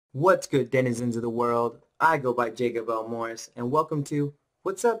What's good, denizens of the world? I go by Jacob L. Morris, and welcome to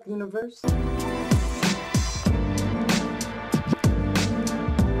What's Up, Universe?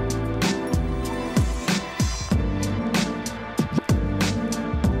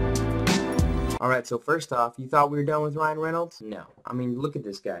 Alright, so first off, you thought we were done with Ryan Reynolds? No. I mean, look at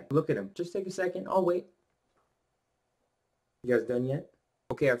this guy. Look at him. Just take a second. Oh, wait. You guys done yet?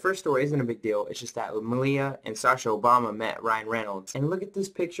 Okay, our first story isn't a big deal. It's just that Malia and Sasha Obama met Ryan Reynolds. And look at this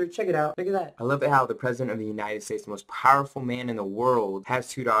picture. Check it out. Look at that. I love it how the President of the United States, the most powerful man in the world, has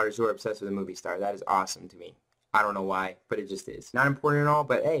two daughters who are obsessed with a movie star. That is awesome to me. I don't know why, but it just is. Not important at all,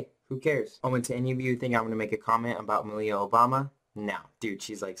 but hey, who cares? Oh, and to any of you who think I'm going to make a comment about Malia Obama, no. Dude,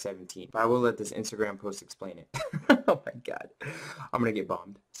 she's like 17. But I will let this Instagram post explain it. Oh my god. I'm gonna get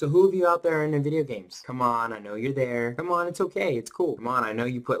bombed. So who of you out there in the video games? Come on, I know you're there. Come on, it's okay. It's cool. Come on, I know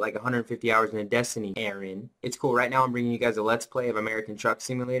you put like 150 hours into Destiny, Aaron. It's cool. Right now I'm bringing you guys a Let's Play of American Truck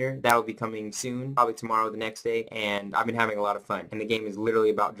Simulator. That will be coming soon. Probably tomorrow or the next day. And I've been having a lot of fun. And the game is literally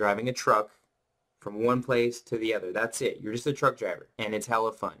about driving a truck from one place to the other. That's it. You're just a truck driver. And it's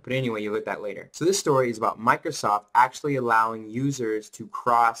hella fun. But anyway, you'll get that later. So this story is about Microsoft actually allowing users to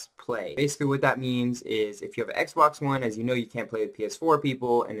cross-play. Basically what that means is if you have an Xbox One, as you know, you can't play with PS4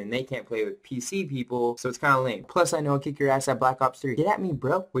 people, and then they can't play with PC people, so it's kind of lame. Plus, I know I'll kick your ass at Black Ops 3. Get at me,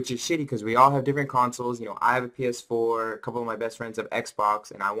 bro. Which is shitty because we all have different consoles. You know, I have a PS4, a couple of my best friends have Xbox,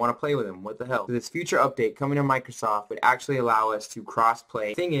 and I want to play with them. What the hell? So this future update coming to Microsoft would actually allow us to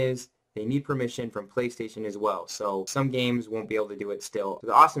cross-play. Thing is, they need permission from PlayStation as well, so some games won't be able to do it still. So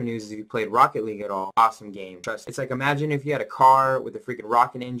the awesome news is if you played Rocket League at all, awesome game. Trust. It's like imagine if you had a car with a freaking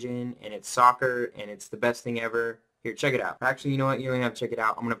rocket engine and it's soccer and it's the best thing ever. Here, check it out. Actually, you know what? You don't even have to check it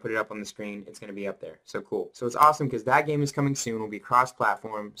out. I'm going to put it up on the screen. It's going to be up there. So cool. So it's awesome because that game is coming soon. It will be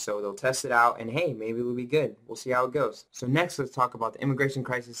cross-platform. So they'll test it out. And hey, maybe it'll be good. We'll see how it goes. So next, let's talk about the immigration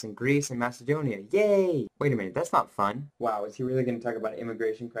crisis in Greece and Macedonia. Yay! Wait a minute. That's not fun. Wow, is he really going to talk about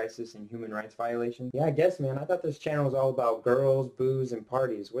immigration crisis and human rights violations? Yeah, I guess, man. I thought this channel was all about girls, booze, and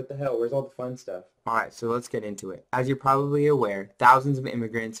parties. What the hell? Where's all the fun stuff? Alright, so let's get into it. As you're probably aware, thousands of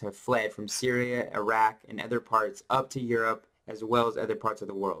immigrants have fled from Syria, Iraq, and other parts up to Europe, as well as other parts of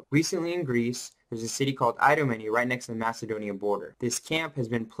the world. Recently in Greece, there's a city called Idomeni right next to the Macedonia border. This camp has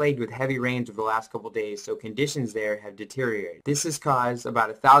been plagued with heavy rains over the last couple days, so conditions there have deteriorated. This has caused about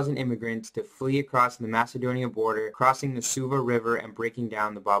 1,000 immigrants to flee across the Macedonia border, crossing the Suva River and breaking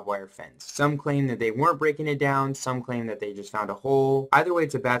down the barbed wire fence. Some claim that they weren't breaking it down, some claim that they just found a hole. Either way,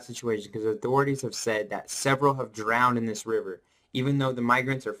 it's a bad situation because authorities have said that several have drowned in this river. Even though the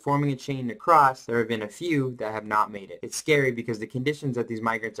migrants are forming a chain to cross, there have been a few that have not made it. It's scary because the conditions that these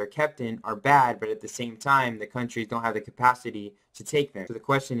migrants are kept in are bad, but at the same time, the countries don't have the capacity to take them. So the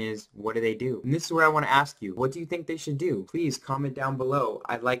question is, what do? And this is where I want to ask you, what do you think they should do? Please comment down below.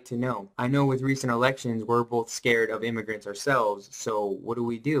 I'd like to know. I know with recent elections, we're both scared of immigrants ourselves, so what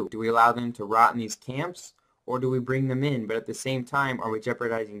do? Do we allow them to rot in these camps? Or do we bring them in? But at the same time, are we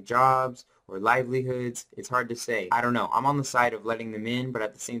jeopardizing jobs or livelihoods? It's hard to say. I don't know. I'm on the side of letting them in, but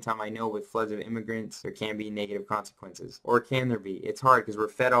at the same time, I know with floods of immigrants, there can be negative consequences. Or can there be? It's hard because we're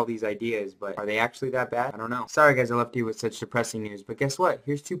fed all these ideas, but are they actually that bad? I don't know. Sorry guys, I left you with such depressing news, but guess what?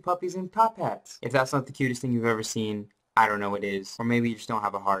 Here's two puppies in top hats. If that's not the cutest thing you've ever seen, I don't know what is. Or maybe you just don't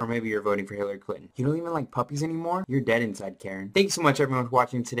have a heart. Or maybe you're voting for Hillary Clinton. You don't even like puppies anymore? You're dead inside, Karen. Thank you so much everyone for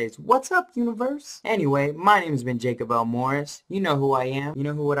watching today's What's Up Universe? Anyway, my name has been Jacob L. Morris. You know who I am. You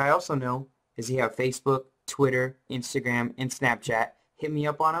know what I also know is he have Facebook, Twitter, Instagram, and Snapchat. Hit me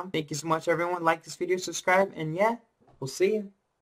up on them. Thank you so much everyone. Like this video, subscribe, and yeah, we'll see you.